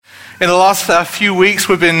In the last few weeks,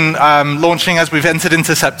 we've been launching as we've entered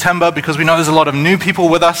into September, because we know there's a lot of new people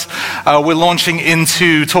with us. We're launching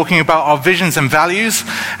into talking about our visions and values,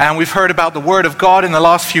 and we've heard about the Word of God in the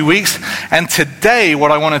last few weeks. And today, what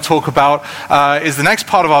I want to talk about is the next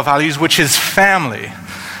part of our values, which is family.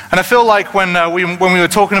 And I feel like when we were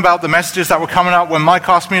talking about the messages that were coming up, when Mike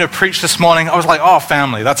asked me to preach this morning, I was like, oh,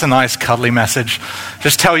 family, that's a nice cuddly message.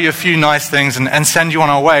 Just tell you a few nice things and send you on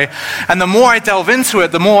our way. And the more I delve into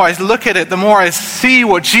it, the more I look at it, the more I see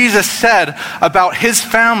what Jesus said about his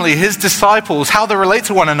family, his disciples, how they relate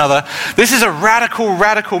to one another. This is a radical,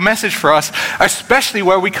 radical message for us, especially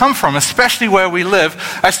where we come from, especially where we live,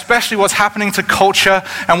 especially what's happening to culture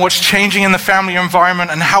and what's changing in the family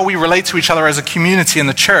environment and how we relate to each other as a community in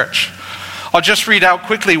the church. I'll just read out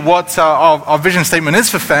quickly what our vision statement is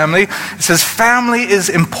for family. It says, family is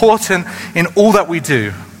important in all that we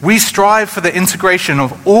do. We strive for the integration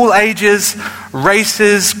of all ages,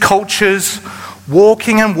 races, cultures,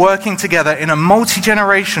 walking and working together in a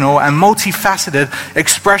multi-generational and multifaceted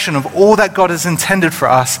expression of all that God has intended for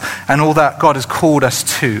us and all that God has called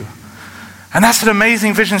us to. And that's an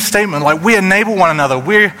amazing vision statement. Like, we enable one another.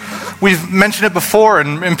 We've mentioned it before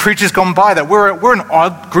in preachers gone by that we're an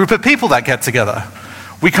odd group of people that get together.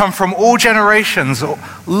 We come from all generations,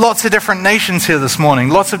 lots of different nations here this morning,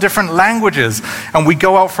 lots of different languages, and we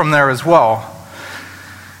go out from there as well.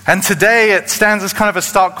 And today it stands as kind of a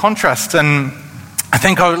stark contrast. And I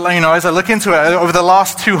think, as I look into it, over the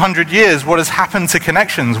last 200 years, what has happened to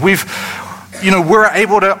connections?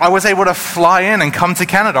 I was able to fly in and come to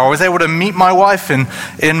Canada. I was able to meet my wife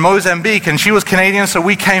in Mozambique, and she was Canadian, so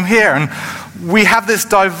we came here. And we have this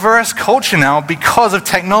diverse culture now because of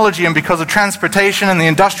technology and because of transportation, and the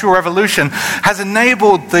Industrial Revolution has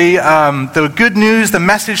enabled the good news, the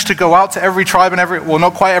message to go out to every tribe and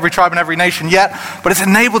not quite every tribe and every nation yet, but it's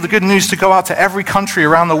enabled the good news to go out to every country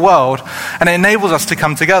around the world, and it enables us to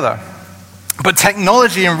come together. But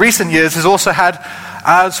technology in recent years has also had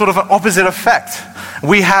sort of an opposite effect.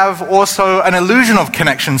 We have also an illusion of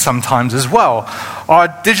connection sometimes as well. Our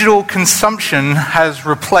digital consumption has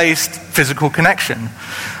replaced physical connection.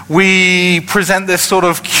 We present this sort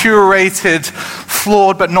of curated,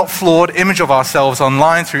 flawed but not flawed image of ourselves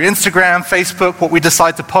online through Instagram, Facebook, what we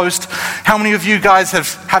decide to post. How many of you guys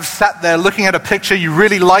have sat there looking at a picture, you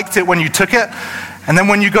really liked it when you took it, and then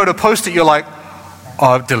when you go to post it, you're like,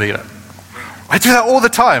 oh, delete it. I do that all the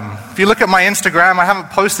time. If you look at my Instagram, I haven't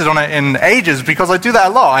posted on it in ages because I do that a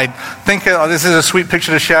lot. I think, this is a sweet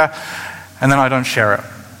picture to share, and then I don't share it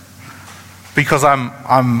because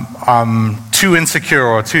I'm too insecure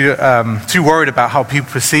or too worried about how people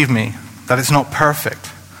perceive me, that it's not perfect.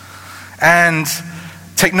 And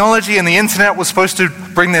technology and the internet was supposed to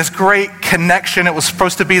bring this great connection. It was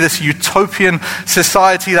supposed to be this utopian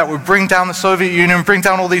society that would bring down the Soviet Union, bring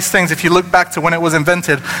down all these things. If you look back to when it was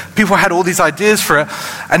invented, people had all these ideas for it.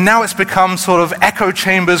 And now it's become sort of echo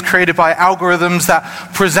chambers created by algorithms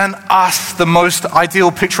that present us the most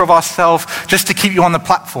ideal picture of ourselves just to keep you on the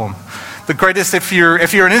platform. The greatest, if you're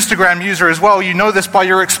an Instagram user as well, you know this by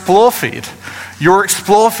your Explore feed. Your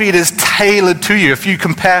Explore feed is tailored to you. If you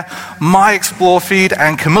compare my Explore feed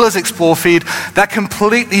and Camilla's Explore feed, they're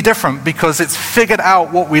completely different because it's figured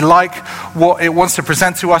out what we like, what it wants to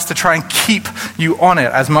present to us to try and keep you on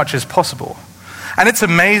it as much as possible. And it's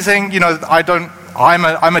amazing,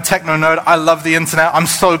 I'm a techno nerd. I love the internet. I'm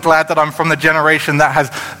so glad that I'm from the generation that has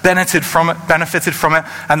benefited from it,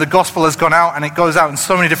 and the gospel has gone out, and it goes out in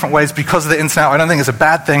so many different ways because of the internet. I don't think it's a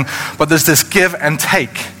bad thing, but there's this give and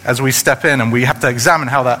take as we step in, and we have to examine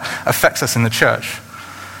how that affects us in the church.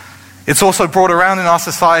 It's also brought around in our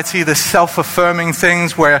society this self-affirming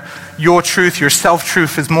things where your truth, your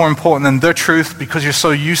self-truth is more important than the truth because you're so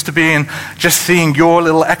used to just seeing your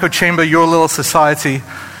little echo chamber, your little society.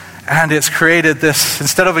 And it's created this,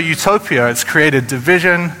 instead of a utopia, it's created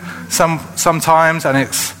division sometimes, and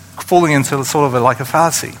it's falling into sort of like a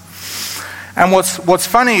fallacy. And what's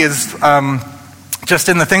funny is just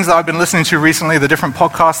in the things that I've been listening to recently, the different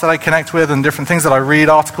podcasts that I connect with and different things that I read,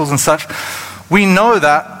 articles and such, we know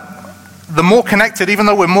that the more connected, even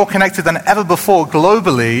though we're more connected than ever before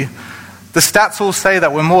globally, the stats all say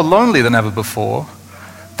that we're more lonely than ever before,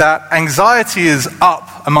 that anxiety is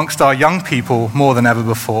up amongst our young people more than ever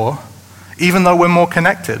before, even though we're more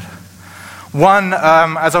connected. One,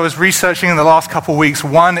 as I was researching in the last couple of weeks,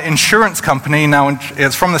 one insurance company, now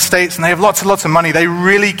it's from the States, and they have lots and lots of money. They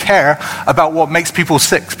really care about what makes people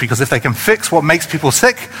sick, because if they can fix what makes people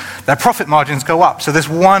sick, their profit margins go up. So this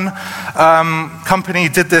one company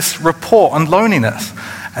did this report on loneliness.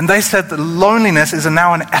 And they said that loneliness is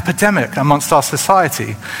now an epidemic amongst our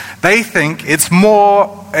society. They think it's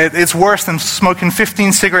worse than smoking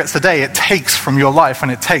 15 cigarettes a day. It takes from your life, and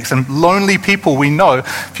it takes. And lonely people, we know,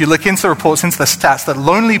 if you look into the reports, into the stats, that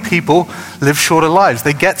lonely people live shorter lives.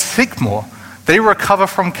 They get sick more. They recover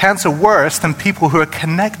from cancer worse than people who are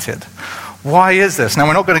connected. Why is this? Now,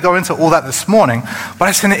 we're not going to go into all that this morning, but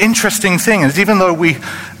it's an interesting thing. Is even though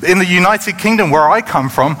in the United Kingdom, where I come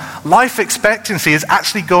from, life expectancy is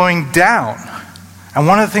actually going down. And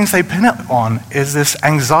one of the things they pin it on is this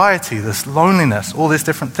anxiety, this loneliness, all these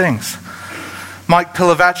different things. Mike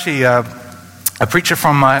Pilavachi, a preacher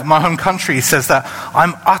from my home country, says that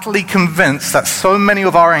I'm utterly convinced that so many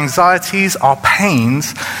of our anxieties, our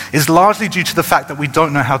pains, is largely due to the fact that we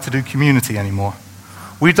don't know how to do community anymore.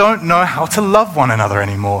 We don't know how to love one another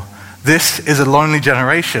anymore. This is a lonely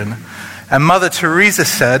generation. And Mother Teresa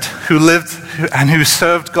said, who lived and who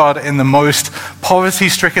served God in the most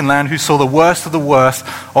poverty-stricken land, who saw the worst of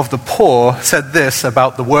the poor, said this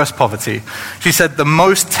about the worst poverty. She said, the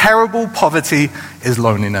most terrible poverty is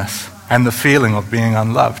loneliness and the feeling of being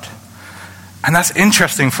unloved. And that's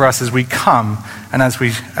interesting for us as we come and as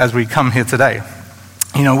we come here today.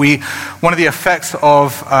 You know, one of the effects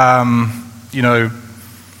of,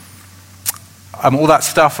 all that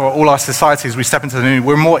stuff, or all our societies, we step into the new,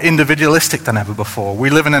 we're more individualistic than ever before. We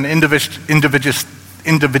live in an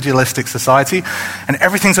individualistic society, and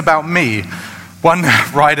everything's about me. One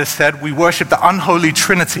writer said, we worship the unholy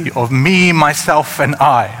trinity of me, myself, and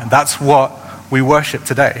I. And that's what we worship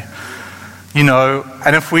today. You know,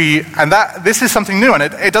 this is something new, and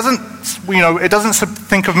it doesn't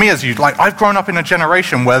think of me as you. Like, I've grown up in a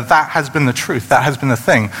generation where that has been the truth, that has been the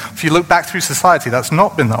thing. If you look back through society, that's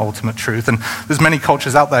not been the ultimate truth, and there's many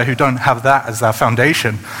cultures out there who don't have that as their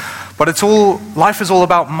foundation. But life is all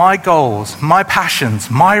about my goals, my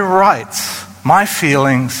passions, my rights, my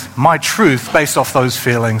feelings, my truth based off those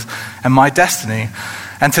feelings, and my destiny.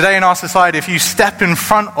 And today in our society, if you step in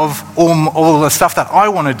front of all the stuff that I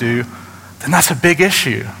want to do, then that's a big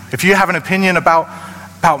issue. If you have an opinion about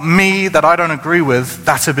me that I don't agree with,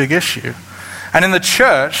 that's a big issue. And in the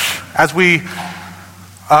church, as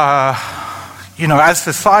as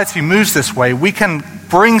society moves this way, we can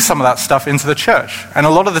bring some of that stuff into the church. And a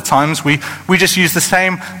lot of the times we just use the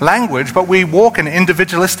same language, but we walk in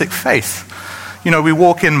individualistic faith. You know, we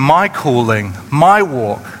walk in my calling, my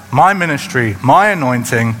walk, my ministry, my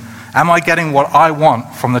anointing. Am I getting what I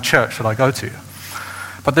want from the church that I go to?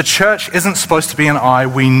 But the church isn't supposed to be an I.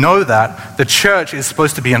 We know that. The church is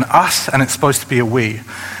supposed to be an us, and it's supposed to be a we.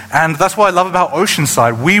 And that's what I love about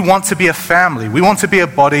Oceanside. We want to be a family. We want to be a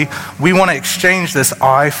body. We want to exchange this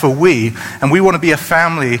I for we. And we want to be a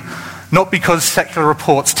family, not because secular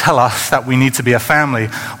reports tell us that we need to be a family.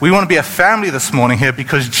 We want to be a family this morning here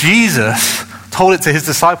because Jesus told it to his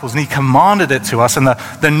disciples, and he commanded it to us. And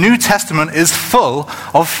the New Testament is full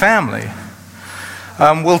of family.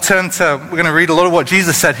 We're going to read a lot of what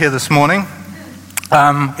Jesus said here this morning.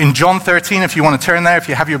 In John 13, if you want to turn there, if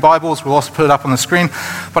you have your Bibles, we'll also put it up on the screen.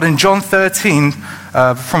 But in John 13,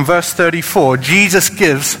 from verse 34, Jesus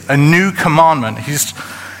gives a new commandment.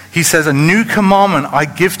 He says, a new commandment I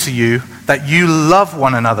give to you, that you love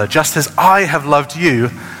one another. Just as I have loved you,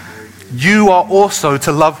 you are also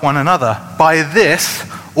to love one another. By this,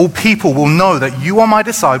 all people will know that you are my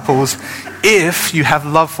disciples if you have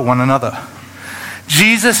love for one another.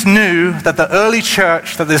 Jesus knew that the early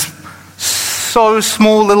church, that this so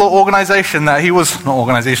small little organization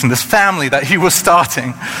this family that he was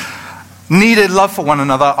starting, needed love for one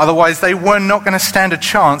another. Otherwise, they were not going to stand a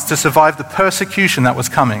chance to survive the persecution that was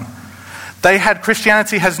coming.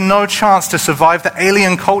 Christianity has no chance to survive the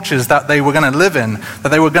alien cultures that they were going to live in, that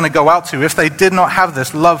they were going to go out to, if they did not have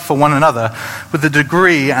this love for one another with the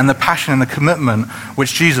degree and the passion and the commitment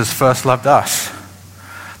which Jesus first loved us.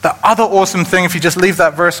 The other awesome thing, if you just leave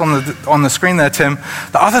that verse on the screen there, Tim,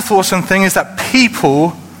 the other awesome thing is that the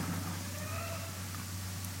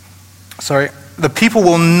people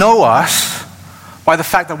will know us by the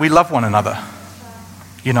fact that we love one another.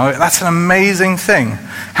 You know, that's an amazing thing.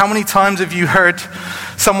 How many times have you heard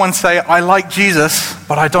someone say, I like Jesus,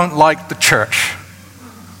 but I don't like the church?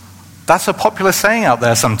 That's a popular saying out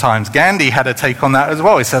there sometimes. Gandhi had a take on that as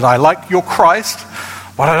well. He said, I like your Christ,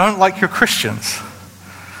 but I don't like your Christians.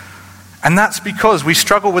 And that's because we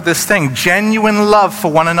struggle with this thing. Genuine love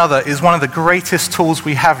for one another is one of the greatest tools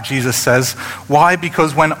we have, Jesus says. Why?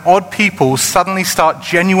 Because when odd people suddenly start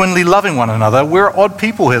genuinely loving one another, we're odd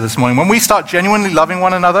people here this morning. When we start genuinely loving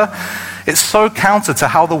one another, it's so counter to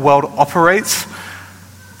how the world operates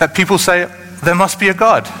that people say, there must be a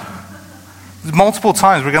God. Multiple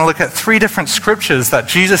times we're going to look at 3 different scriptures that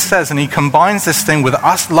Jesus says, and he combines this thing with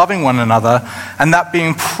us loving one another and that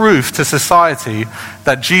being proof to society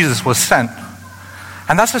that Jesus was sent.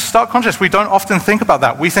 And that's a stark contrast. We don't often think about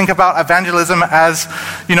that. We think about evangelism as,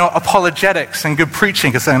 apologetics and good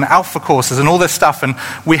preaching and alpha courses and all this stuff, and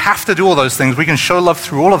we have to do all those things. We can show love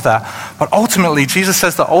through all of that. But ultimately, Jesus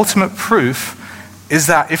says the ultimate proof is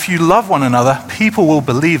that if you love one another, people will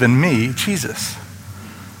believe in me, Jesus.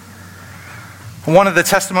 One of the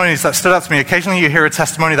testimonies that stood out to me, occasionally you hear a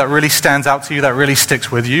testimony that really stands out to you, that really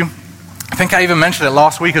sticks with you. I think I even mentioned it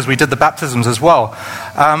last week as we did the baptisms as well.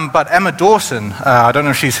 But Emma Dawson, I don't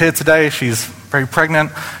know if she's here today, she's very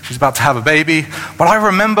pregnant, she's about to have a baby. But I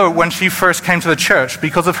remember when she first came to the church,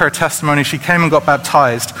 because of her testimony, she came and got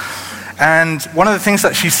baptized. And one of the things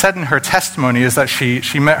that she said in her testimony is that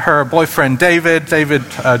she met her boyfriend David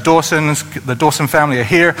Dawson, the Dawson family are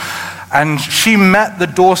here, and she met the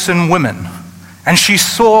Dawson women. And she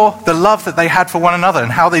saw the love that they had for one another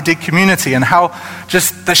and how they did community and how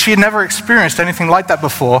just that she had never experienced anything like that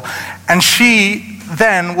before. And she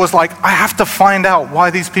then was like, I have to find out why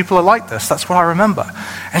these people are like this. That's what I remember.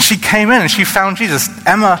 And she came in and she found Jesus.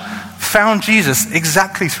 Emma found Jesus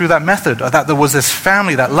exactly through that method, that there was this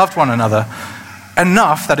family that loved one another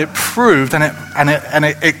enough that it proved and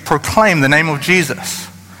it proclaimed the name of Jesus.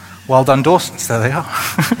 Well done, Dawsons. There they are.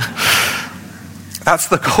 That's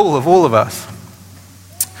the goal of all of us.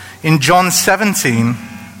 In John 17,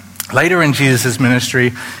 later in Jesus'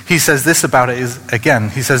 ministry, he says this about it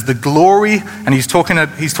he says, the glory, and he's talking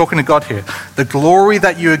to God here, the glory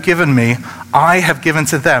that you have given me, I have given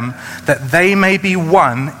to them, that they may be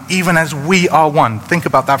one, even as we are one. Think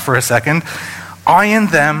about that for a second. I in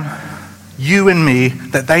them, you and me,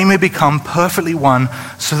 that they may become perfectly one,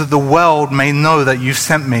 so that the world may know that you've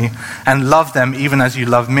sent me and love them even as you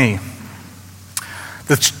love me.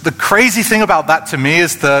 The crazy thing about that to me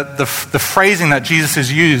is the phrasing that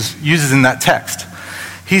Jesus uses in that text.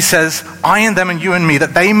 He says, I and them and you and me,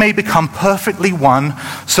 that they may become perfectly one,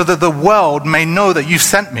 so that the world may know that you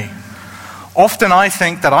sent me. Often I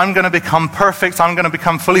think that I'm going to become perfect, I'm going to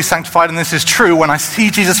become fully sanctified, and this is true. When I see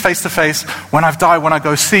Jesus face to face, when I've died, when I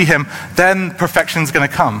go see him, then perfection's going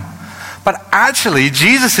to come. But actually,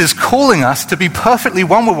 Jesus is calling us to be perfectly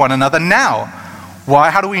one with one another now.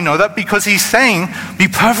 Why? How do we know that? Because he's saying, be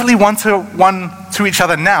perfectly one to each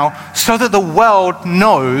other now, so that the world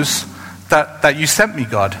knows that you sent me,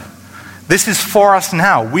 God. This is for us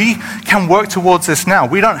now. We can work towards this now.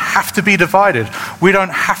 We don't have to be divided. We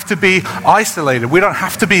don't have to be isolated. We don't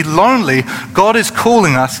have to be lonely. God is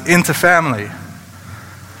calling us into family.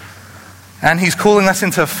 And he's calling us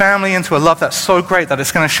into a family, into a love that's so great that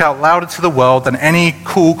it's going to shout louder to the world than any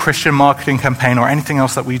cool Christian marketing campaign or anything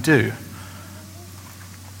else that we do.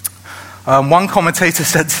 One commentator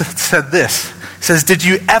said this. He says, did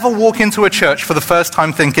you ever walk into a church for the first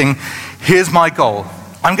time thinking, here's my goal.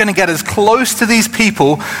 I'm going to get as close to these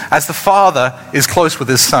people as the Father is close with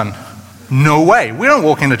his Son. No way. We don't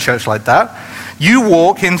walk into church like that. You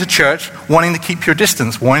walk into church wanting to keep your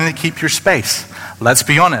distance, wanting to keep your space. Let's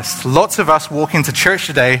be honest. Lots of us walk into church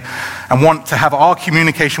today and want to have our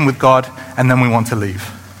communication with God, and then we want to leave.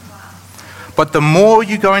 But the more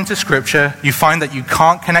you go into Scripture, you find that you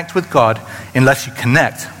can't connect with God unless you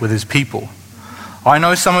connect with his people. I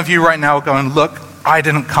know some of you right now are going, look, I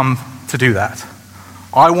didn't come to do that.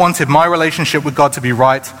 I wanted my relationship with God to be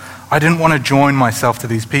right. I didn't want to join myself to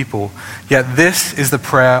these people. Yet this is the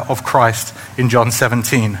prayer of Christ in John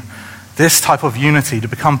 17. This type of unity, to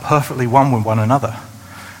become perfectly one with one another.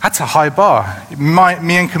 That's a high bar.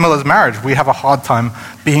 Me and Camilla's marriage, we have a hard time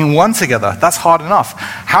being one together. That's hard enough.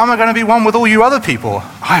 How am I going to be one with all you other people?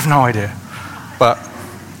 I have no idea. But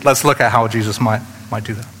let's look at how Jesus might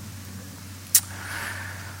do that.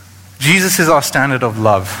 Jesus is our standard of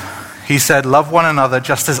love. He said, love one another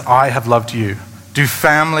just as I have loved you. Do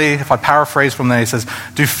family, if I paraphrase from there, he says,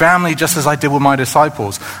 do family just as I did with my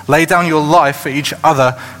disciples. Lay down your life for each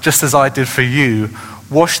other just as I did for you.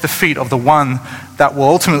 Wash the feet of the one that will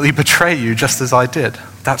ultimately betray you just as I did.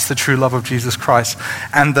 That's the true love of Jesus Christ.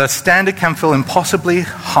 And the standard can feel impossibly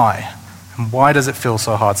high. And why does it feel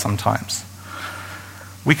so hard sometimes?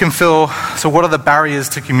 We can feel, so what are the barriers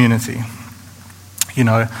to community? You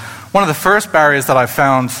know, one of the first barriers that I've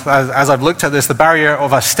found as I've looked at this, the barrier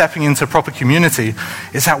of us stepping into proper community,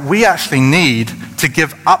 is that we actually need to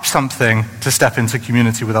give up something to step into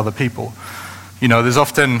community with other people. You know, there's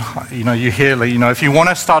often, you hear, if you want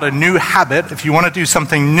to start a new habit, if you want to do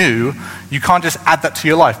something new, you can't just add that to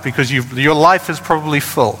your life because your life is probably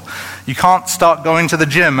full. You can't start going to the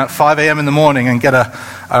gym at 5 a.m. in the morning and get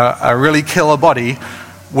a really killer body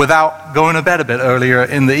without going to bed a bit earlier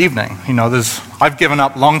in the evening. I've given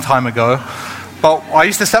up a long time ago, but I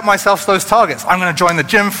used to set myself those targets. I'm going to join the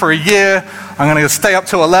gym for a year. I'm going to stay up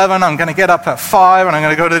till 11. I'm going to get up at 5, and I'm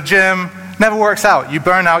going to go to the gym. Never works out. You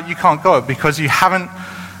burn out. You can't go because you haven't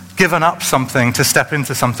given up something to step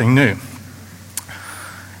into something new.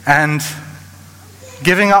 And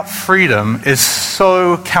giving up freedom is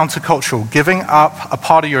so countercultural. Giving up a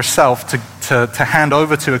part of yourself to hand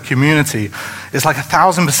over to a community is like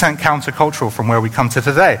 1,000% countercultural from where we come to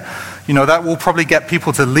today. That will probably get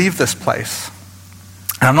people to leave this place.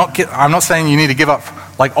 And I'm not saying you need to give up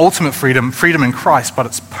like ultimate freedom in Christ, but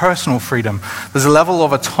it's personal freedom. There's a level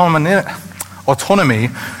of autonomy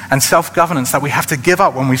and self-governance that we have to give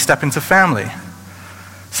up when we step into family.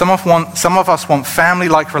 Some of us want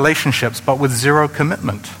family-like relationships, but with zero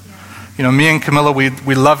commitment. Me and Camilla, we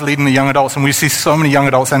love leading the young adults, and we see so many young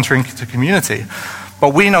adults entering into community.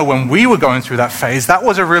 But we know when we were going through that phase, that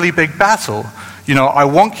was a really big battle. I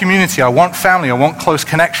want community, I want family, I want close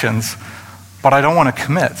connections, but I don't want to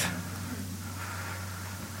commit.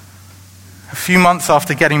 A few months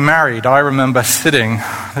after getting married, I remember sitting,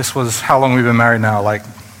 this was how long we've been married now, like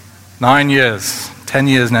 9 years, 10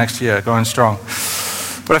 years next year, going strong.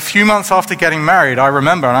 But a few months after getting married, I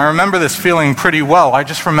remember this feeling pretty well. I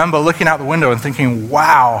just remember looking out the window and thinking,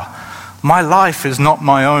 wow, my life is not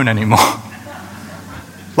my own anymore.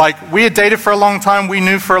 Like, we had dated for a long time. We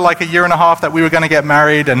knew for like a year and a half that we were going to get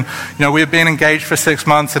married, and we had been engaged for 6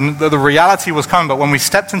 months, and the reality was coming. But when we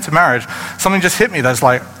stepped into marriage, something just hit me that's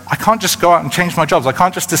like, I can't just go out and change my jobs. I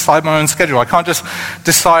can't just decide my own schedule. I can't just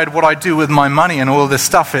decide what I do with my money and all of this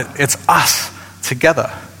stuff. It's us together.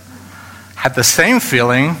 Had the same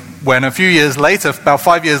feeling when a few years later, about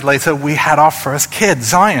 5 years later, we had our first kid,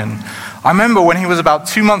 Zion. I remember when he was about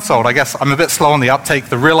 2 months old. I guess I'm a bit slow on the uptake.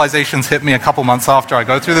 The realizations hit me a couple months after I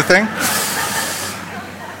go through the thing.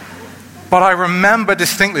 But I remember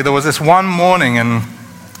distinctly, there was this one morning, and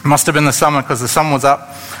it must have been the summer because the sun was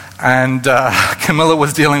up, and Camilla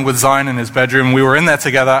was dealing with Zion in his bedroom. We were in there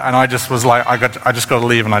together, and I just was like, I just got to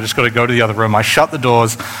leave, and I just got to go to the other room. I shut the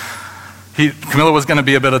doors. Camilla was going to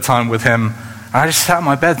be a bit of time with him. And I just sat in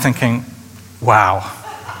my bed thinking, wow.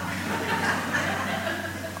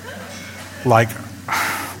 Like,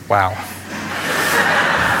 wow.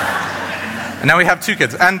 And now we have 2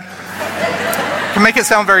 kids. And to make it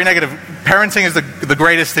sound very negative, parenting is the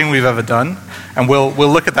greatest thing we've ever done. And we'll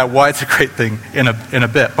look at that, why it's a great thing in a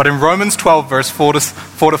bit. But in Romans 12, verse 4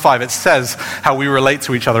 to 5, it says how we relate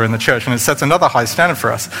to each other in the church. And it sets another high standard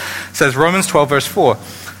for us. It says, Romans 12, verse 4,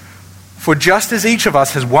 for just as each of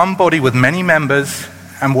us has one body with many members,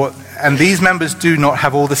 and these members do not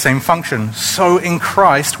have all the same function, so in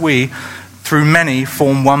Christ we, through many,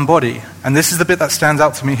 form one body. And this is the bit that stands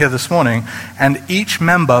out to me here this morning. And each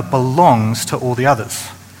member belongs to all the others.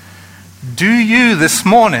 Do you this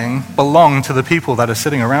morning belong to the people that are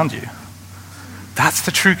sitting around you? That's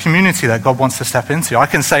the true community that God wants to step into. I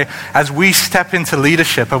can say, as we step into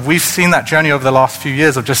leadership, and we've seen that journey over the last few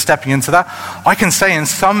years of just stepping into that, I can say in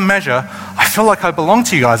some measure, I feel like I belong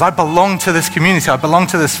to you guys. I belong to this community. I belong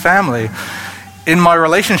to this family. In my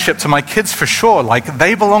relationship to my kids, for sure, like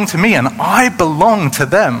they belong to me and I belong to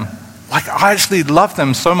them. Like I actually love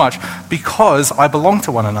them so much because I belong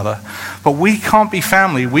to one another. But we can't be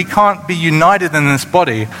family. We can't be united in this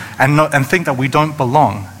body and think that we don't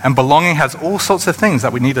belong. And belonging has all sorts of things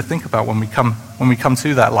that we need to think about when we come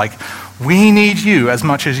to that. Like we need you as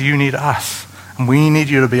much as you need us. And we need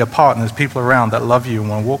you to be a part, and there's people around that love you and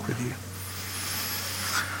want to walk with you.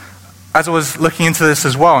 As I was looking into this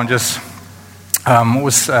as well and just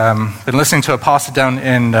been listening to a pastor down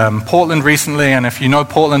in Portland recently, and if you know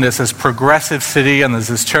Portland, it's this progressive city, and there's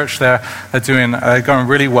this church there they're going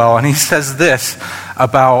really well. And he says this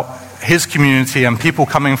about his community and people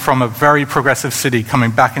coming from a very progressive city coming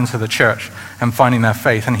back into the church and finding their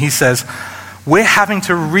faith. And he says, we're having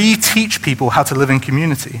to reteach people how to live in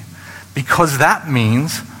community because that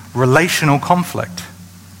means relational conflict,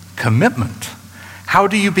 commitment. How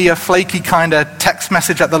do you be a flaky kind of text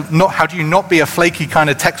message how do you not be a flaky kind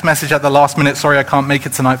of text message at the last minute, sorry I can't make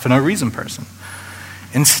it tonight for no reason person?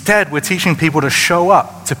 Instead, we're teaching people to show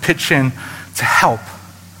up, to pitch in, to help.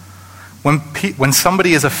 When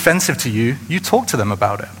somebody is offensive to you, you talk to them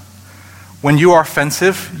about it. When you are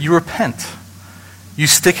offensive, you repent. You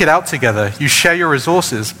stick it out together. You share your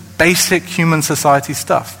resources. Basic human society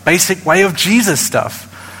stuff. Basic way of Jesus stuff.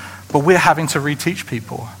 But we're having to reteach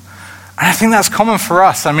people. And I think that's common for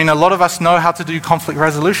us. I mean, a lot of us know how to do conflict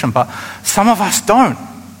resolution, but some of us don't.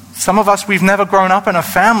 Some of us, we've never grown up in a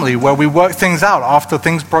family where we work things out after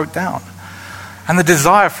things broke down. And the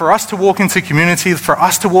desire for us to walk into community, for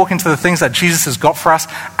us to walk into the things that Jesus has got for us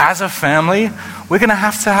as a family, we're going to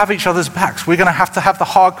have each other's backs. We're going to have the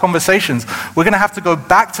hard conversations. We're going to have to go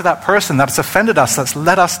back to that person that's offended us, that's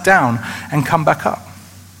let us down, and come back up.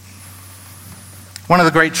 One of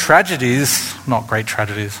the great tragedies, not great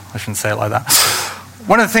tragedies, I shouldn't say it like that.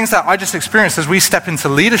 One of the things that I just experienced as we step into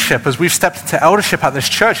leadership, as we've stepped into eldership at this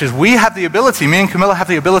church, is we have the ability, me and Camilla have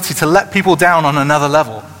the ability to let people down on another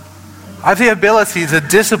level. I have the ability to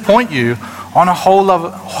disappoint you on a whole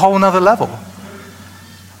nother level.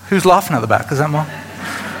 Who's laughing at the back? Is that Mom?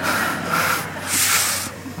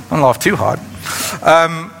 Don't laugh too hard.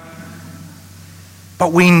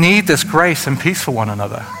 But we need this grace and peace for one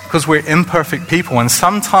another because we're imperfect people, and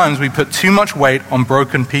sometimes we put too much weight on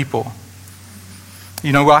broken people.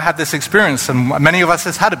 You know, I had this experience, and many of us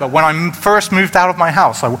has had it, but when I first moved out of my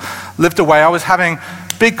house, I lived away, I was having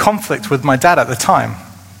big conflict with my dad at the time.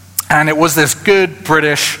 And it was this good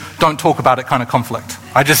British, don't talk about it kind of conflict.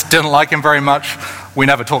 I just didn't like him very much. We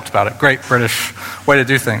never talked about it. Great British way to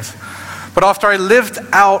do things. But after I lived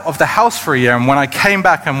out of the house for a year, and when I came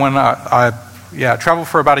back, and when I traveled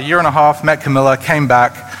for about a year and a half, met Camilla, came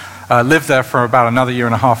back, lived there for about another year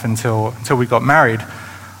and a half until we got married,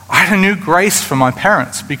 I had a new grace from my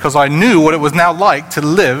parents because I knew what it was now like to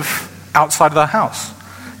live outside of the house.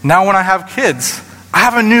 Now when I have kids, I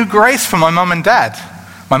have a new grace from my mum and dad.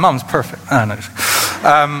 My mum's perfect. Oh, no.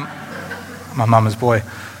 My mama's boy.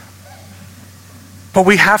 But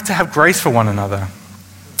we have to have grace for one another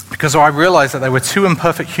because I realized that they were two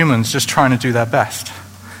imperfect humans just trying to do their best.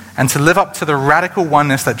 And to live up to the radical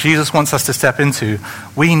oneness that Jesus wants us to step into,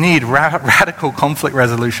 we need radical conflict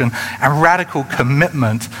resolution and radical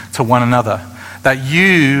commitment to one another. That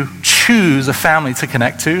you choose a family to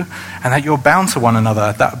connect to and that you're bound to one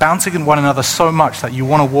another, that bound to one another so much that you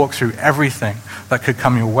want to walk through everything that could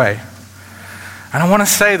come your way. And I want to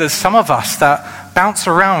say there's some of us that bounce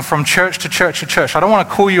around from church to church to church. I don't want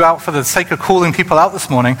to call you out for the sake of calling people out this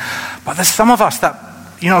morning, but there's some of us that,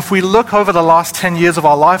 you know, if we look over the last 10 years of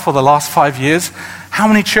our life or the last 5 years, how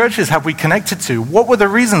many churches have we connected to? What were the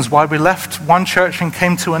reasons why we left one church and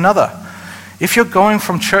came to another? If you're going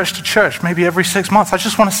from church to church, maybe every 6 months, I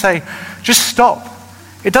just want to say, just stop.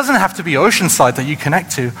 It doesn't have to be Oceanside that you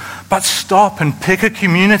connect to, but stop and pick a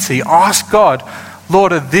community. Ask God,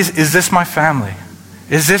 Lord, is this my family?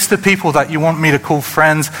 Is this the people that you want me to call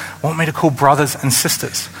friends, want me to call brothers and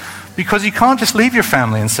sisters? Because you can't just leave your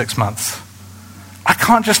family in 6 months. I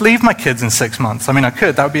can't just leave my kids in 6 months. I mean, I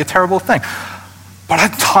could. That would be a terrible thing. But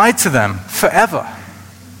I'm tied to them forever.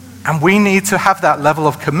 And we need to have that level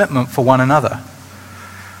of commitment for one another.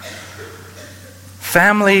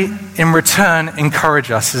 Family, in return,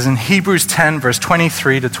 encourage us. As in Hebrews 10, verse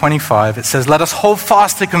 23 to 25, it says, "Let us hold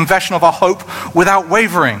fast the confession of our hope without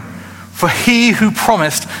wavering, for he who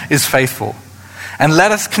promised is faithful. And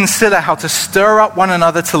let us consider how to stir up one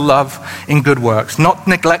another to love in good works, not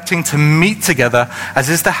neglecting to meet together, as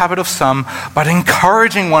is the habit of some, but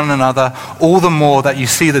encouraging one another all the more that you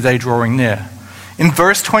see the day drawing near." In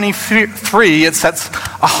verse 23, it sets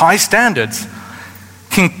a high standard.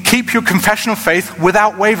 Can keep your confession of faith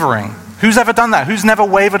without wavering. Who's ever done that? Who's never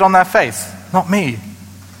wavered on their faith? Not me.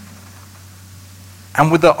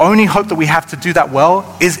 And with the only hope that we have to do that well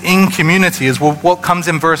is in community, is what comes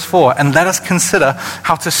in verse 4. And let us consider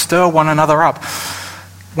how to stir one another up.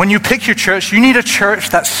 When you pick your church, you need a church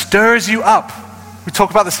that stirs you up. We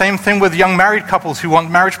talk about the same thing with young married couples who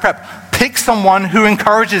want marriage prep. Pick someone who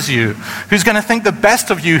encourages you, who's going to think the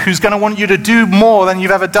best of you, who's going to want you to do more than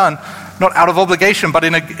you've ever done. Not out of obligation, but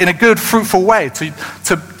in a good, fruitful way,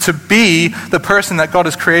 to be the person that God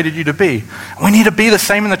has created you to be. We need to be the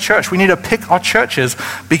same in the church. We need to pick our churches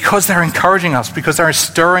because they're encouraging us, because they're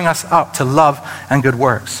stirring us up to love and good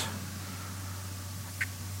works.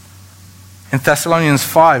 In Thessalonians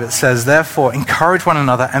 5, it says, "Therefore, encourage one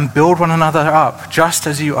another and build one another up, just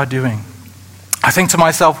as you are doing." I think to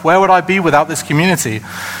myself, where would I be without this community?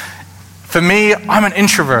 For me, I'm an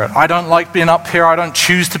introvert. I don't like being up here. I don't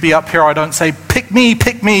choose to be up here. I don't say, pick me,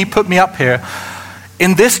 put me up here.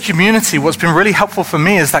 In this community, what's been really helpful for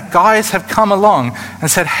me is that guys have come along and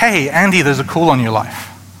said, "Hey, Andy, there's a call on your life."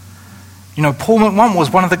 You know, Paul McMahon was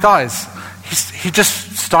one of the guys. He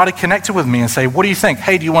just started connecting with me and say, "What do you think?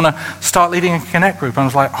 Hey, do you want to start leading a Connect group?" And I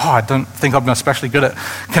was like, "Oh, I don't think I'm especially good at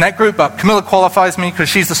Connect group, but Camilla qualifies me because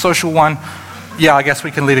she's the social one. Yeah, I guess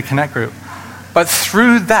we can lead a Connect group." But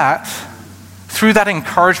through that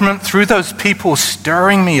encouragement, through those people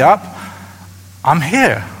stirring me up, I'm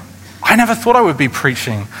here. I never thought I would be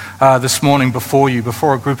preaching this morning before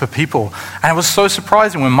a group of people. And it was so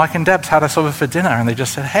surprising when Mike and Debs had us over for dinner and they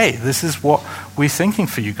just said, "Hey, this is what we're thinking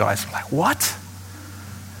for you guys." I'm like, "What?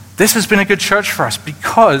 This has been a good church for us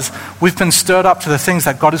because we've been stirred up to the things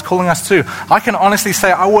that God is calling us to. I can honestly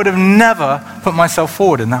say I would have never put myself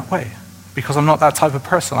forward in that way because I'm not that type of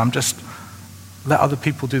person. I'm just let other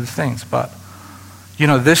people do the things. But,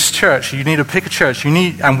 this church, you need to pick a church.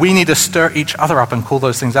 And we need to stir each other up and call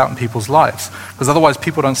those things out in people's lives because otherwise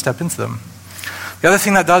people don't step into them. The other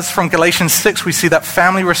thing that does from Galatians 6, we see that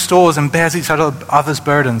family restores and bears each other's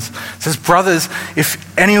burdens. It says, brothers, if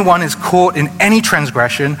anyone is caught in any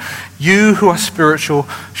transgression, you who are spiritual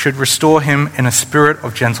should restore him in a spirit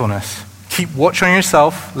of gentleness. Keep watch on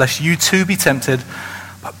yourself, lest you too be tempted,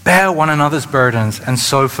 but bear one another's burdens and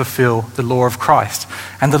so fulfill the law of Christ.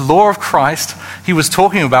 And the law of Christ he was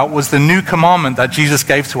talking about was the new commandment that Jesus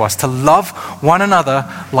gave to us, to love one another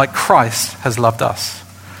like Christ has loved us.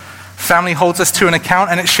 Family holds us to an account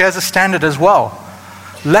and it shares a standard as well.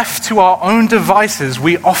 Left to our own devices,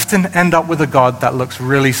 we often end up with a God that looks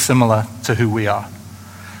really similar to who we are.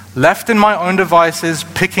 Left in my own devices,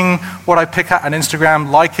 picking what I pick at on Instagram,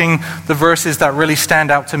 liking the verses that really stand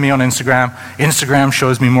out to me on Instagram. Instagram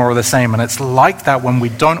shows me more of the same, and it's like that when we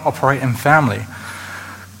don't operate in family.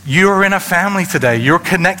 You're in a family today. You're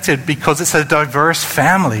connected because it's a diverse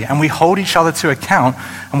family, and we hold each other to account,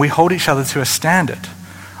 and we hold each other to a standard.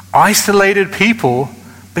 Isolated people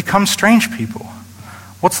become strange people.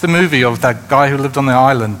 What's the movie of that guy who lived on the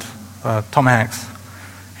island, Tom Hanks?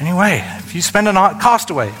 Anyway, if you spend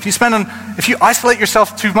Castaway, if you isolate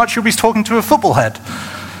yourself too much, you'll be talking to a football head.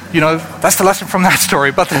 That's the lesson from that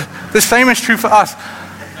story. But the same is true for us.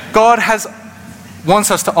 God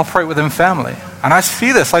wants us to operate within family, and I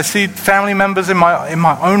see this. I see family members in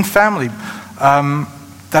my own family that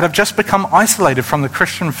have just become isolated from the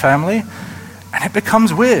Christian family. And it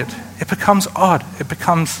becomes weird. It becomes odd. It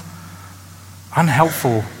becomes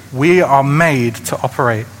unhelpful. We are made to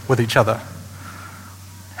operate with each other.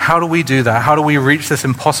 How do we do that? How do we reach this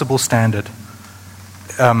impossible standard?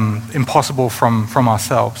 Impossible from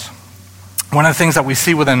ourselves. One of the things that we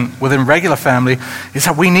see within regular family is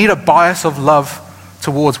that we need a bias of love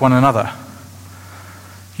towards one another.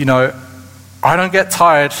 I don't get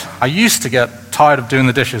tired. I used to get tired of doing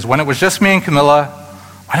the dishes. When it was just me and Camilla,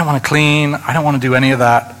 I don't want to clean, I don't want to do any of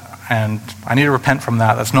that, and I need to repent from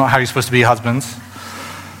that. That's not how you're supposed to be husbands.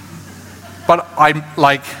 But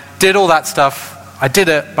I did all that stuff. I did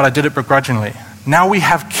it, but I did it begrudgingly. Now we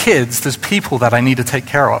have kids, there's people that I need to take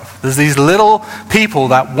care of. There's these little people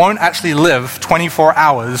that won't actually live 24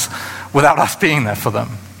 hours without us being there for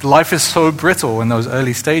them. Life is so brittle in those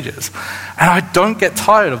early stages. And I don't get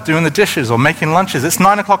tired of doing the dishes or making lunches. It's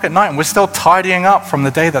 9 o'clock at night and we're still tidying up from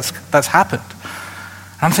the day that's happened.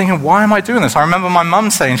 I'm thinking, why am I doing this? I remember my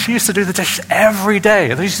mum saying she used to do the dishes every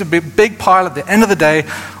day. There used to be a big pile at the end of the day,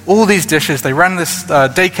 all these dishes. They ran this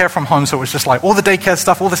daycare from home, so it was just like all the daycare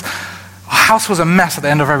stuff, all this. Our house was a mess at the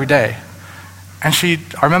end of every day. And I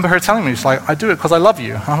remember her telling me, she's like, I do it because I love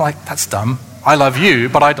you. And I'm like, that's dumb. I love you,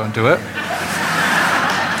 but I don't do it.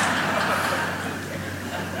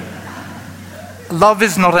 Love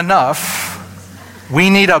is not enough.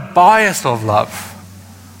 We need a bias of love.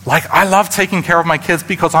 I love taking care of my kids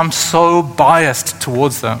because I'm so biased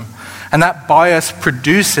towards them. And that bias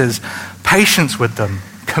produces patience with them,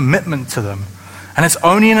 commitment to them. And it's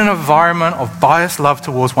only in an environment of biased love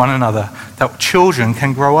towards one another that children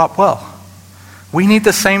can grow up well. We need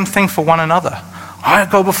the same thing for one another. I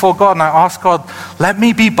go before God and I ask God, let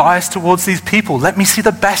me be biased towards these people. Let me see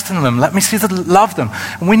the best in them. Let me love them.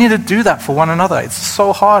 And we need to do that for one another. It's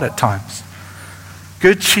so hard at times.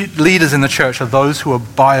 Good leaders in the church are those who are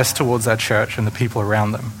biased towards their church and the people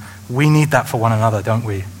around them. We need that for one another, don't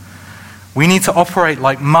we? We need to operate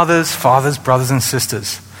like mothers, fathers, brothers, and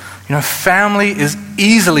sisters. Family is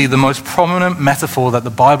easily the most prominent metaphor that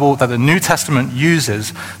the New Testament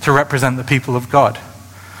uses to represent the people of God.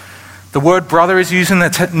 The word brother is used in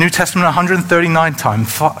the New Testament 139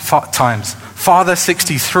 times. Father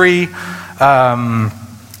 63,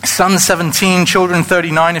 Son 17, children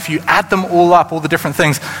 39. If you add them all up, all the different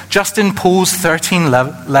things, just in Paul's 13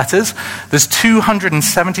 letters, there's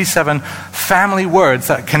 277 family words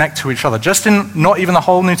that connect to each other. Just in, not even the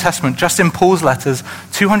whole New Testament, just in Paul's letters,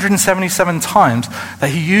 277 times that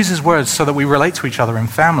he uses words so that we relate to each other in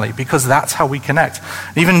family, because that's how we connect.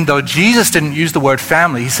 And even though Jesus didn't use the word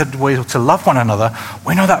family, he said we're to love one another,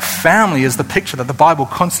 we know that family is the picture that the Bible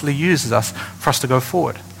constantly uses us for us to go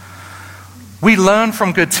forward. We learn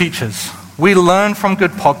from good teachers. We learn from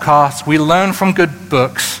good podcasts. We learn from good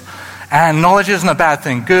books. And knowledge isn't a bad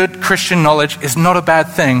thing. Good Christian knowledge is not a bad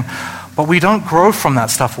thing. But we don't grow from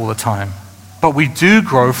that stuff all the time. But we do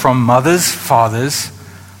grow from mothers, fathers,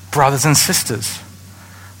 brothers and sisters.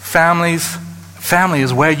 Family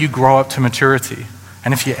is where you grow up to maturity.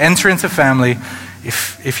 And if you enter into family,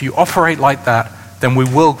 if you operate like that, then we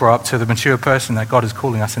will grow up to the mature person that God is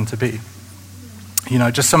calling us into be.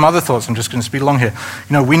 Just some other thoughts. I'm just going to speed along here.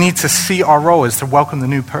 We need to see our role as to welcome the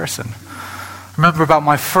new person. Remember about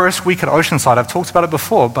my first week at Oceanside. I've talked about it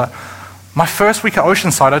before, but my first week at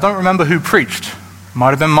Oceanside, I don't remember who preached.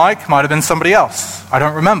 Might have been Mike, might have been somebody else. I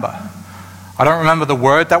don't remember. I don't remember the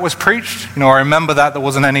word that was preached. I remember that there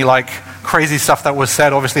wasn't any crazy stuff that was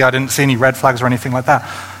said. Obviously, I didn't see any red flags or anything like that.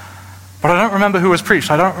 But I don't remember who was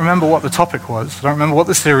preached. I don't remember what the topic was. I don't remember what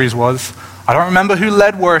the series was. I don't remember who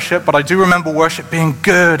led worship, but I do remember worship being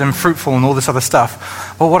good and fruitful and all this other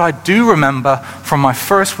stuff. But what I do remember from my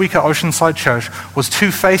first week at Oceanside Church was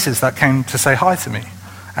two faces that came to say hi to me,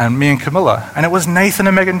 and me and Camilla. And it was Nathan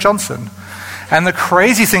and Megan Johnson. And the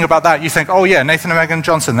crazy thing about that, you think, oh yeah, Nathan and Megan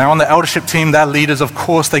Johnson, they're on the eldership team, they're leaders, of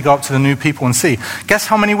course they go up to the new people and see. Guess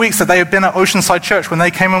how many weeks that they had been at Oceanside Church when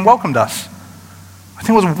they came and welcomed us? I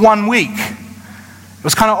think it was 1 week. It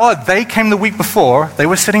was kind of odd. They came the week before, they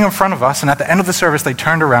were sitting in front of us, and at the end of the service they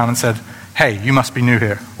turned around and said, hey, you must be new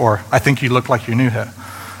here, or I think you look like you're new here.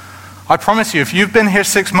 I promise you, if you've been here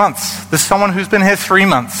 6 months, there's someone who's been here 3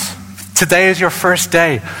 months. Today is your first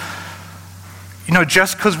day.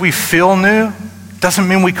 Just because we feel new doesn't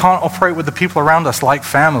mean we can't operate with the people around us like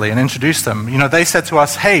family and introduce them. They said to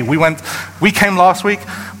us, hey, we came last week,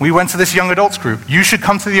 we went to this young adults group. You should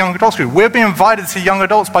come to the young adults group. We're being invited to young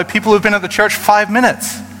adults by people who've been at the church 5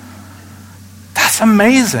 minutes. That's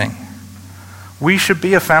amazing. We should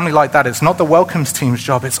be a family like that. It's not the welcomes team's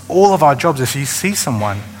job. It's all of our jobs if you see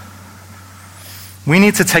someone. We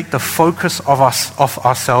need to take the focus off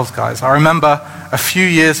ourselves, guys. I remember a few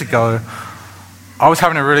years ago, I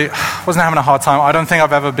wasn't having a hard time. I don't think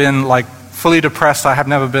I've ever been fully depressed. I have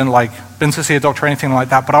never been to see a doctor or anything like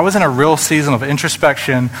that. But I was in a real season of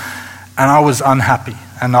introspection, and I was unhappy.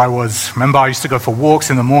 And I used to go for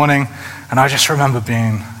walks in the morning, and I just remember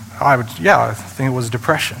I think it was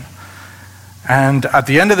depression. And at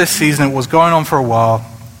the end of this season, it was going on for a while.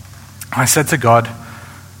 I said to God,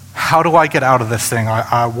 how do I get out of this thing?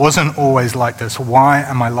 I wasn't always like this. Why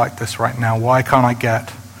am I like this right now? Why do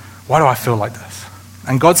I feel like this?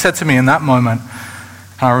 And God said to me in that moment,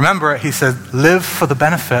 and I remember it, he said, live for the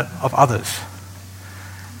benefit of others.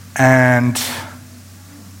 And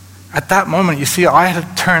at that moment, you see, I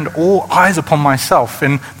had turned all eyes upon myself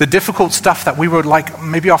in the difficult stuff that we were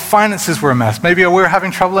maybe our finances were a mess, maybe we were having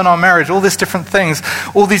trouble in our marriage, all these different things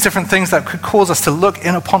that could cause us to look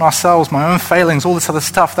in upon ourselves, my own failings, all this other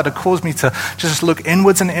stuff that had caused me to just look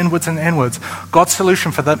inwards and inwards and inwards. God's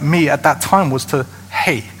solution for me at that time was to,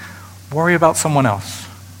 hey, worry about someone else.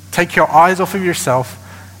 Take your eyes off of yourself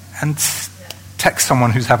and text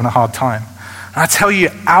someone who's having a hard time. And I tell you,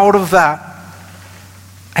 out of that,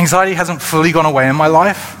 anxiety hasn't fully gone away in my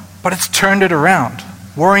life, but it's turned it around.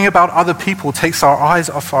 Worrying about other people takes our eyes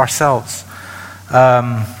off ourselves.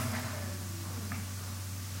 And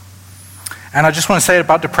I just want to say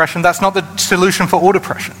about depression, that's not the solution for all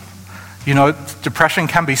depression. Depression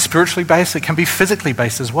can be spiritually based, it can be physically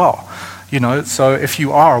based as well. So if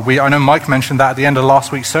you are, I know Mike mentioned that at the end of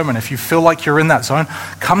last week's sermon, if you feel like you're in that zone,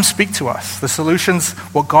 come speak to us. The solutions,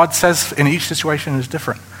 what God says in each situation is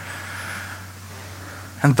different.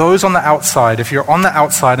 And those on the outside, if you're on the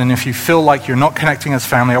outside and if you feel like you're not connecting as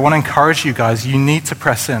family, I want to encourage you guys, you need to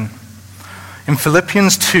press in. In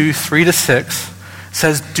Philippians 2, 3-6, it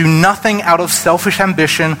says, do nothing out of selfish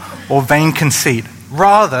ambition or vain conceit.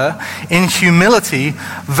 Rather, in humility,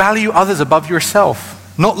 value others above yourself,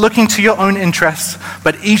 not looking to your own interests,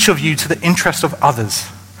 but each of you to the interest of others.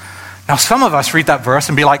 Now, some of us read that verse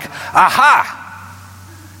and be like, aha!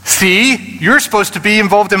 See, you're supposed to be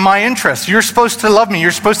involved in my interests. You're supposed to love me.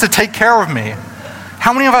 You're supposed to take care of me.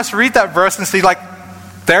 How many of us read that verse and see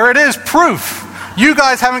there it is, proof. You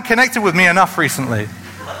guys haven't connected with me enough recently.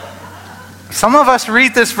 Some of us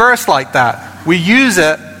read this verse like that. We use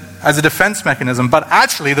it as a defense mechanism, but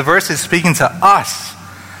actually the verse is speaking to us.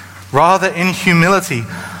 Rather, in humility,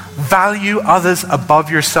 value others above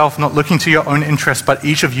yourself, not looking to your own interest, but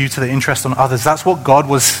each of you to the interest on others. That's what God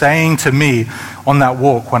was saying to me on that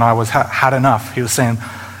walk when I had enough. He was saying,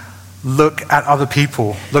 look at other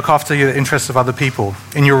people. Look after the interests of other people.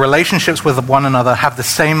 In your relationships with one another, have the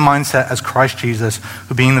same mindset as Christ Jesus,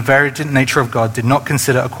 who being the very nature of God, did not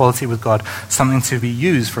consider equality with God something to be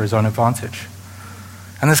used for his own advantage.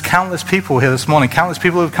 And there's countless people here this morning, countless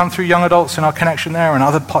people who have come through young adults in our connection there and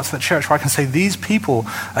other parts of the church where I can say these people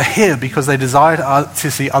are here because they desire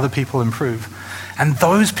to see other people improve. And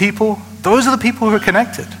those people, those are the people who are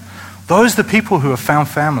connected. Those are the people who have found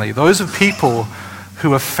family. Those are people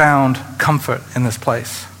who have found comfort in this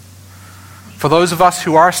place. For those of us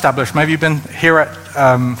who are established, maybe you've been here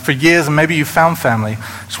for years and maybe you've found family.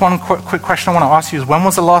 Just one quick question I want to ask you is, when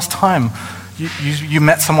was the last time you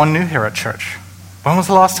met someone new here at church? When was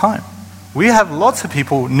the last time? We have lots of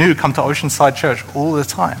people new come to Oceanside Church all the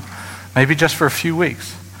time. Maybe just for a few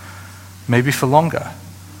weeks. Maybe for longer.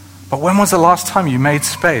 But when was the last time you made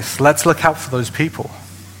space? Let's look out for those people.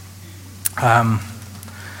 And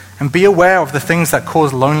be aware of the things that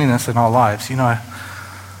cause loneliness in our lives. You know,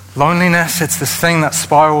 loneliness, it's this thing that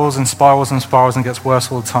spirals and spirals and spirals and gets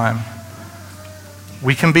worse all the time.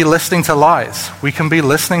 We can be listening to lies. We can be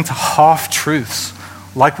listening to half-truths.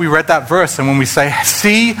 Like we read that verse, and when we say,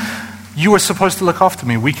 see, you were supposed to look after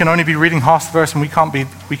me. We can only be reading half the verse, and we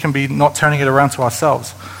can be not turning it around to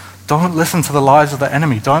ourselves. Don't listen to the lies of the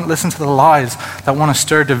enemy. Don't listen to the lies that want to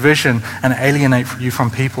stir division and alienate you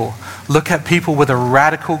from people. Look at people with a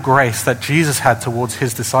radical grace that Jesus had towards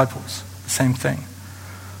his disciples. The same thing.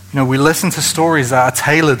 You know, we listen to stories that are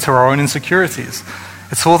tailored to our own insecurities.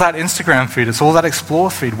 It's all that Instagram feed. It's all that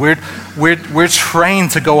Explore feed. We're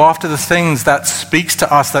trained to go after the things that speaks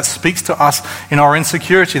to us in our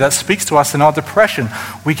insecurity, that speaks to us in our depression.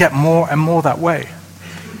 We get more and more that way.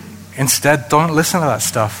 Instead, don't listen to that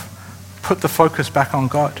stuff. Put the focus back on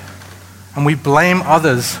God. And we blame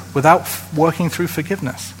others without working through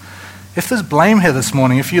forgiveness. If there's blame here this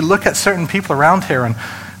morning, if you look at certain people around here and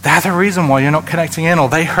they're the reason why you're not connecting in, or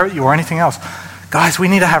they hurt you or anything else, guys, we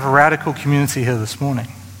need to have a radical community here this morning.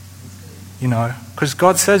 You know, because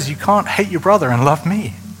God says you can't hate your brother and love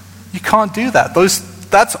me. You can't do that.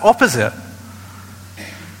 That's opposite.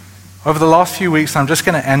 Over the last few weeks, I'm just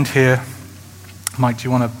going to end here. Mike, do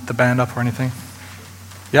you want the band up or anything?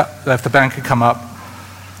 Yeah, if the band could come up.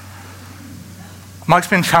 Mike's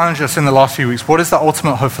been challenging us in the last few weeks. What is the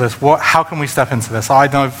ultimate hope for this? How can we step into this? I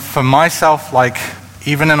know for myself, like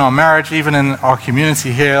even in our marriage, even in our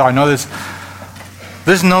community here, I know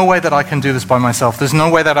there's no way that I can do this by myself. There's no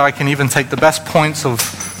way that I can even take the best points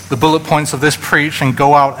of the bullet points of this preach and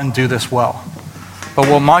go out and do this well. But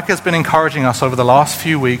what Mike has been encouraging us over the last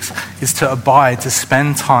few weeks is to abide, to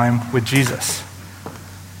spend time with Jesus.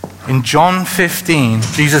 In John 15,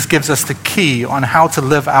 Jesus gives us the key on how to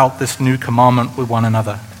live out this new commandment with one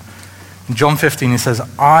another. In John 15, he says,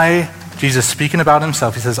 Jesus speaking about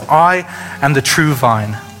himself, he says, I am the true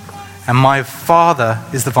vine, and my Father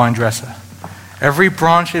is the vine dresser. Every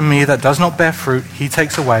branch in me that does not bear fruit, he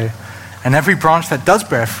takes away, and every branch that does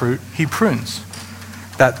bear fruit, he prunes,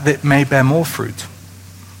 that it may bear more fruit.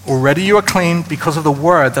 Already you are clean because of the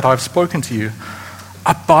word that I have spoken to you.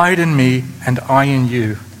 Abide in me, and I in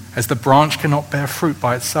you. As the branch cannot bear fruit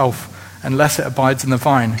by itself unless it abides in the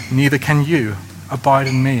vine, neither can you abide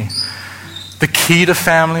in me. The key to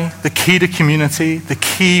family, the key to community, the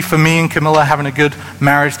key for me and Camilla having a good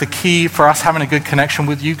marriage, the key for us having a good connection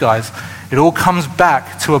with you guys, it all comes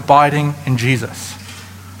back to abiding in Jesus.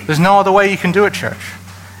 There's no other way you can do it, church.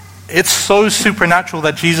 It's so supernatural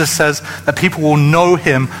that Jesus says that people will know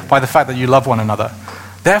him by the fact that you love one another.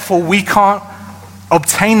 Therefore, we can't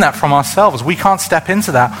obtain that from ourselves. We can't step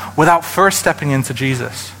into that without first stepping into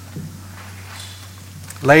Jesus.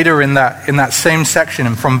 Later in that same section,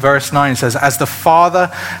 and from verse 9, it says, as the Father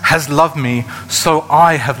has loved me, so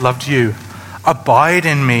I have loved you. Abide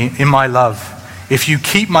in me, in my love. If you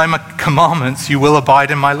keep my commandments, you will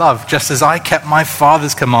abide in my love, just as I kept my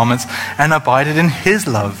Father's commandments and abided in his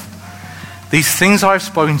love. These things I have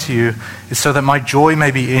spoken to you is so that my joy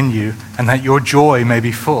may be in you and that your joy may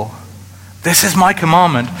be full. This is my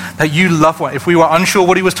commandment, that you love one. If we were unsure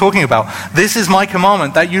what he was talking about, this is my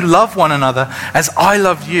commandment, that you love one another as I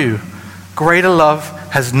loved you. Greater love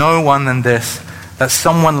has no one than this, that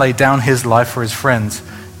someone lay down his life for his friends.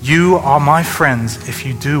 You are my friends if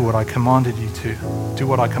you do what I commanded you to. Do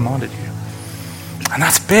what I commanded you. And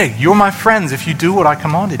that's big. You're my friends if you do what I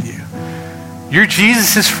commanded you. You're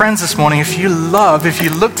Jesus' friends this morning if you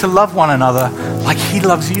look to love one another like he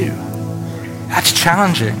loves you. That's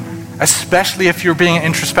challenging. Especially if you're being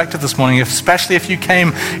introspective this morning, especially if you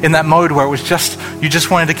came in that mode where it was you just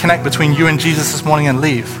wanted to connect between you and Jesus this morning and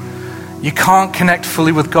leave. You can't connect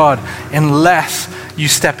fully with God unless you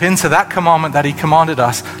step into that commandment that he commanded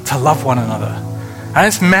us to love one another. And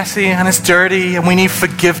it's messy and it's dirty and we need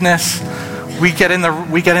forgiveness. We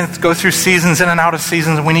go through seasons in and out of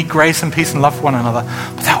seasons, and we need grace and peace and love for one another.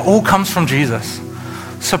 But that all comes from Jesus.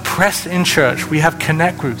 So press in church. We have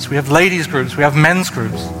connect groups, we have ladies groups, we have men's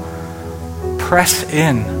groups. Press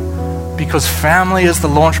in, because family is the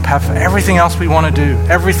launch pad for everything else we want to do.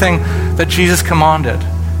 Everything that Jesus commanded.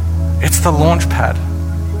 It's the launch pad.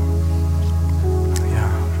 Yeah.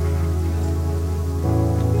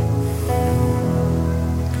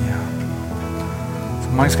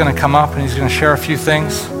 So Mike's going to come up and he's going to share a few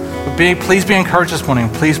things. But please be encouraged this morning.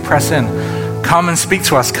 Please press in. Come and speak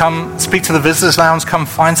to us. Come speak to the visitors lounge. Come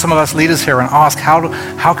find some of us leaders here and ask, how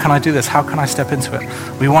can I do this? How can I step into it?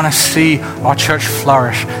 We want to see our church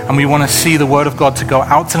flourish, and we want to see the word of God to go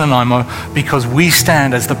out to Nanaimo, because we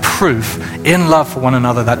stand as the proof in love for one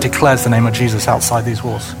another that declares the name of Jesus outside these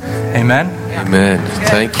walls. Amen? Amen.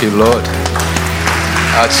 Thank you, Lord.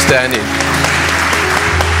 Outstanding.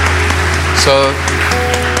 So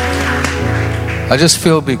I just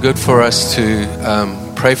feel it'd be good for us to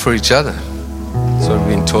pray for each other. That's what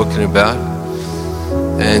we've been talking about.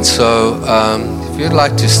 And so if you'd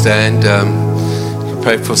like to stand, you can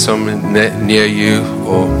pray for someone near you,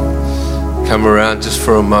 or come around just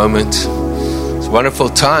for a moment. It's a wonderful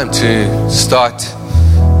time to start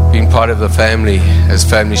being part of the family, as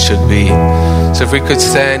family should be. So if we could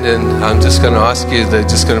stand, and I'm just going to ask you, they're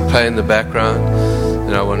just going to play in the background,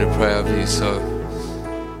 and I want to pray over you. So